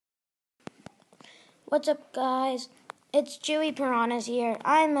What's up, guys? It's Chewy Piranhas here.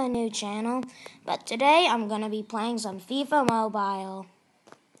 I'm a new channel, but today I'm going to be playing some FIFA Mobile.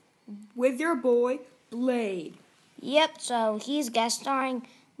 With your boy, Blade. Yep, so he's guest starring.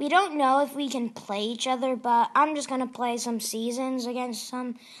 We don't know if we can play each other, but I'm just going to play some seasons against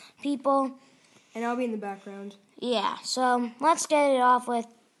some people. And I'll be in the background. Yeah, so let's get it off with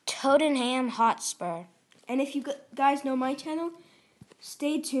Tottenham Hotspur. And if you guys know my channel,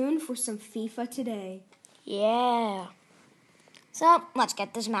 stay tuned for some FIFA today. Yeah. So, let's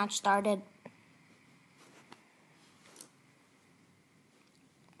get this match started.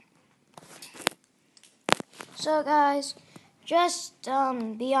 So, guys, just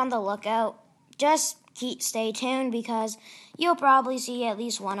be on the lookout. Just stay tuned because you'll probably see at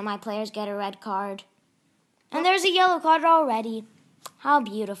least one of my players get a red card. And there's a yellow card already. How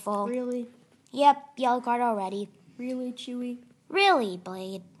beautiful. Really? Yep, yellow card already. Really, Chewy? Really,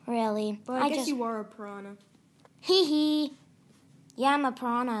 Blade. Really. But I guess you are a piranha. Hee hee. Yeah, I'm a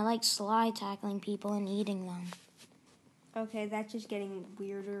piranha. I like slide tackling people and eating them. Okay, that's just getting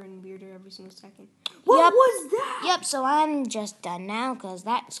weirder and weirder every single second. What was that? Yep, so I'm just done now because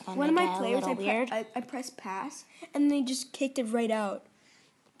that's going to get a little weird. I pressed pass, and they just kicked it right out.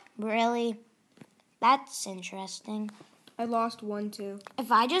 Really? That's interesting. I lost 1-2.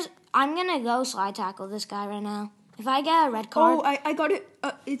 I'm going to go slide tackle this guy right now. If I get a red card. Oh, I got it.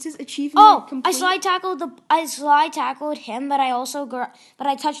 It says achievement complete. I slide tackled him, but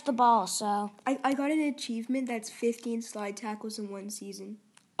I touched the ball, so. I got an achievement that's 15 slide tackles in one season.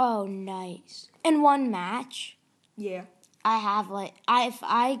 Oh, nice. In one match? Yeah. If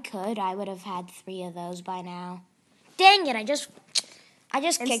I could, I would have had 3 of those by now. Dang it, I just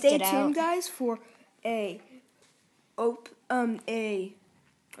kicked it out. Stay tuned, guys, for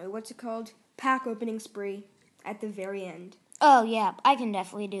what's it called? Pack opening spree at the very end. Oh, yeah, I can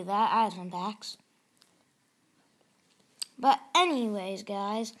definitely do that. I have some packs. But anyways,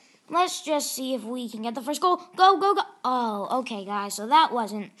 guys, let's just see if we can get the first goal. Go, go, go. Oh, okay, guys, so that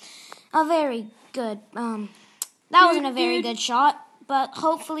wasn't a very good, good shot. But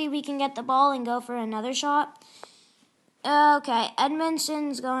hopefully we can get the ball and go for another shot. Okay,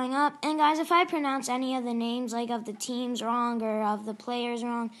 Edmondson's going up. And guys, if I pronounce any of the names, like of the teams wrong or of the players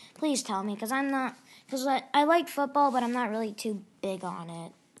wrong, please tell me, because I like football, but I'm not really too big on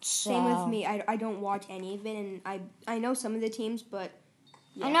it. So. Same with me. I don't watch any of it, and I know some of the teams, but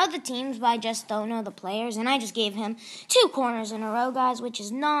yeah. I know the teams, but I just don't know the players, and I just gave him 2 corners in a row, guys, which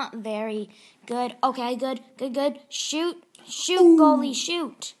is not very good. Okay, good. Shoot, Ooh. Goalie,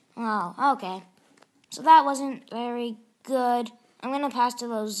 shoot. Oh, okay. So that wasn't very good. I'm going to pass to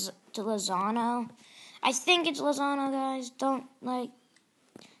Lozano. I think it's Lozano, guys. Don't,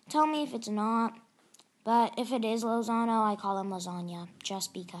 tell me if it's not. But if it is Lozano, I call him lasagna,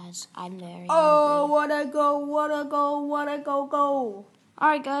 just because I'm very Oh, hungry. what a goal.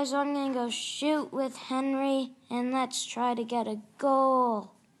 Alright, guys, so I'm going to go shoot with Henry, and let's try to get a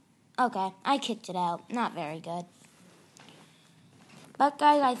goal. Okay, I kicked it out. Not very good. But,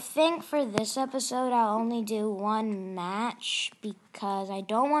 guys, I think for this episode, I'll only do 1 match because I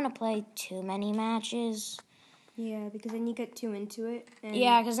don't want to play too many matches. Yeah, because then you get too into it.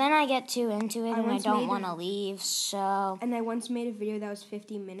 Yeah, because then I get too into it and I don't want to leave, so. And I once made a video that was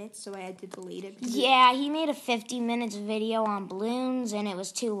 50 minutes, so I had to delete it. Yeah, he made a 50 minutes video on balloons, and it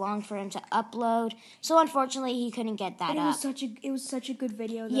was too long for him to upload. So, unfortunately, he couldn't get that up. It was such a good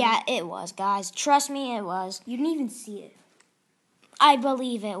video, though. Yeah, it was, guys. Trust me, it was. You didn't even see it. I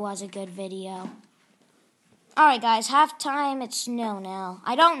believe it was a good video. Alright, guys, halftime, it's 0-0.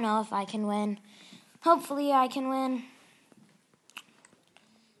 I don't know if I can win. Hopefully I can win.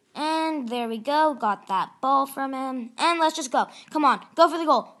 And there we go. Got that ball from him. And let's just go. Come on. Go for the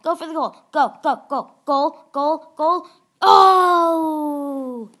goal. Go for the goal. Go. Goal.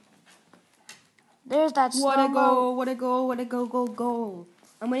 Oh! There's that slow What a goal.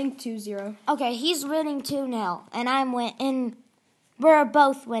 I'm winning 2-0. Okay, he's winning 2-0. And we're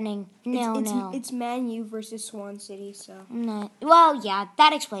both winning 0-0. It's Man U versus Swan City, so. No. Well, yeah,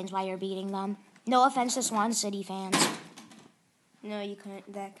 that explains why you're beating them. No offense to Swan City fans. No, you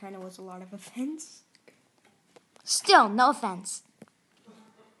can't. That kind of was a lot of offense. Still, no offense.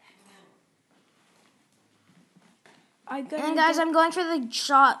 And guys, I'm going for the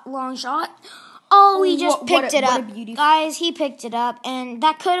long shot. Oh, he just picked it up. Guys, he picked it up, and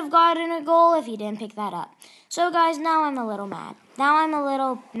that could have gotten a goal if he didn't pick that up. So, guys, now I'm a little mad.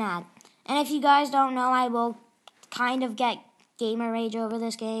 And if you guys don't know, I will kind of get gamer rage over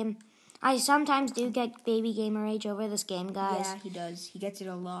this game. I sometimes do get baby gamer rage over this game, guys. Yeah, he does. He gets it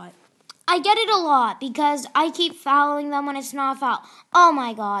a lot. I get it a lot because I keep fouling them when it's not a foul. Oh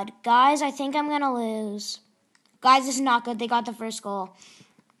my god. Guys, I think I'm going to lose. Guys, this is not good. They got the first goal.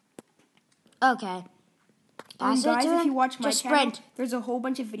 Okay. Guys, if you watch my Just channel, sprint. there's a whole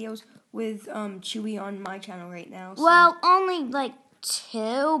bunch of videos with Chewy on my channel right now. So. Well, only like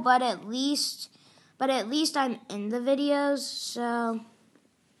 2, but at least I'm in the videos, so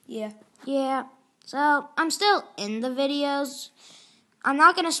yeah. So I'm still in the videos. I'm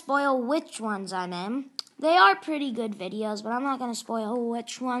not gonna spoil which ones I'm in. They are pretty good videos, but I'm not gonna spoil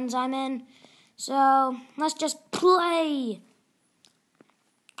which ones I'm in. So let's just play.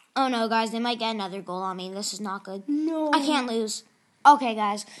 Oh no, guys, they might get another goal on me. This is not good. No. I can't lose. Okay,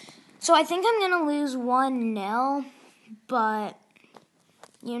 guys. So I think I'm going to lose 1-0, but,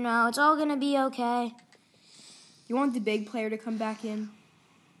 you know, it's all going to be okay. You want the big player to come back in?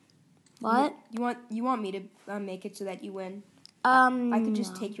 What? You want me to make it so that you win? I could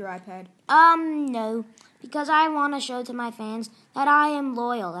just take your iPad. No, because I want to show to my fans that I am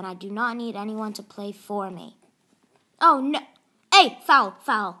loyal and I do not need anyone to play for me. Oh, no. Hey,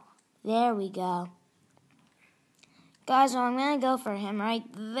 foul. There we go. Guys, so I'm going to go for him right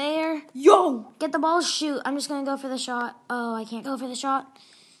there. Yo! Get the ball, shoot. I'm just going to go for the shot. Oh, I can't go for the shot.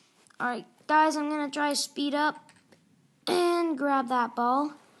 All right, guys, I'm going to try to speed up and grab that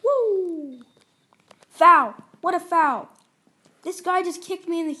ball. Woo! Foul! What a foul! This guy just kicked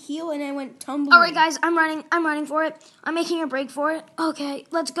me in the heel and I went tumbling. All right, guys, I'm running for it. I'm making a break for it. Okay,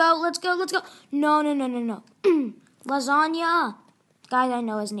 let's go. No. Lasagna. Guys, I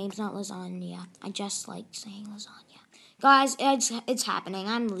know his name's not Lasagna. I just like saying lasagna. Guys, it's happening.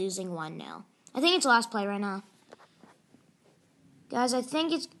 I'm losing 1-0. I think it's last play right now. Guys, I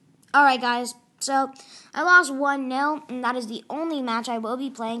think it's... All right, guys. So, I lost 1-0, and that is the only match I will be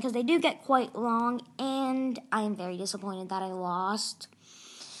playing because they do get quite long, and I am very disappointed that I lost.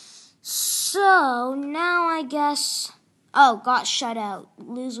 So, now I guess... Oh, got shut out.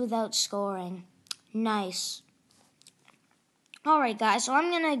 Lose without scoring. Nice. All right, guys, so I'm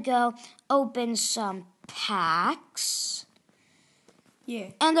going to go open some packs. Yeah.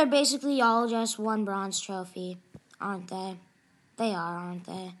 And they're basically all just one bronze trophy, aren't they? They are, aren't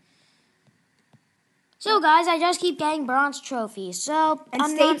they? So, guys, I just keep getting bronze trophies. So, and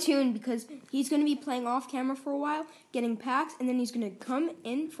stay tuned because he's going to be playing off camera for a while, getting packs, and then he's going to come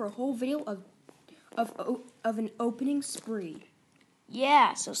in for a whole video of an opening spree.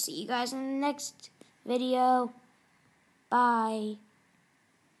 Yeah, so see you guys in the next video. Bye.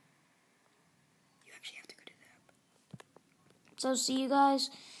 You actually have to go to that. So see you guys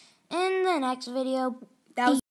in the next video. That was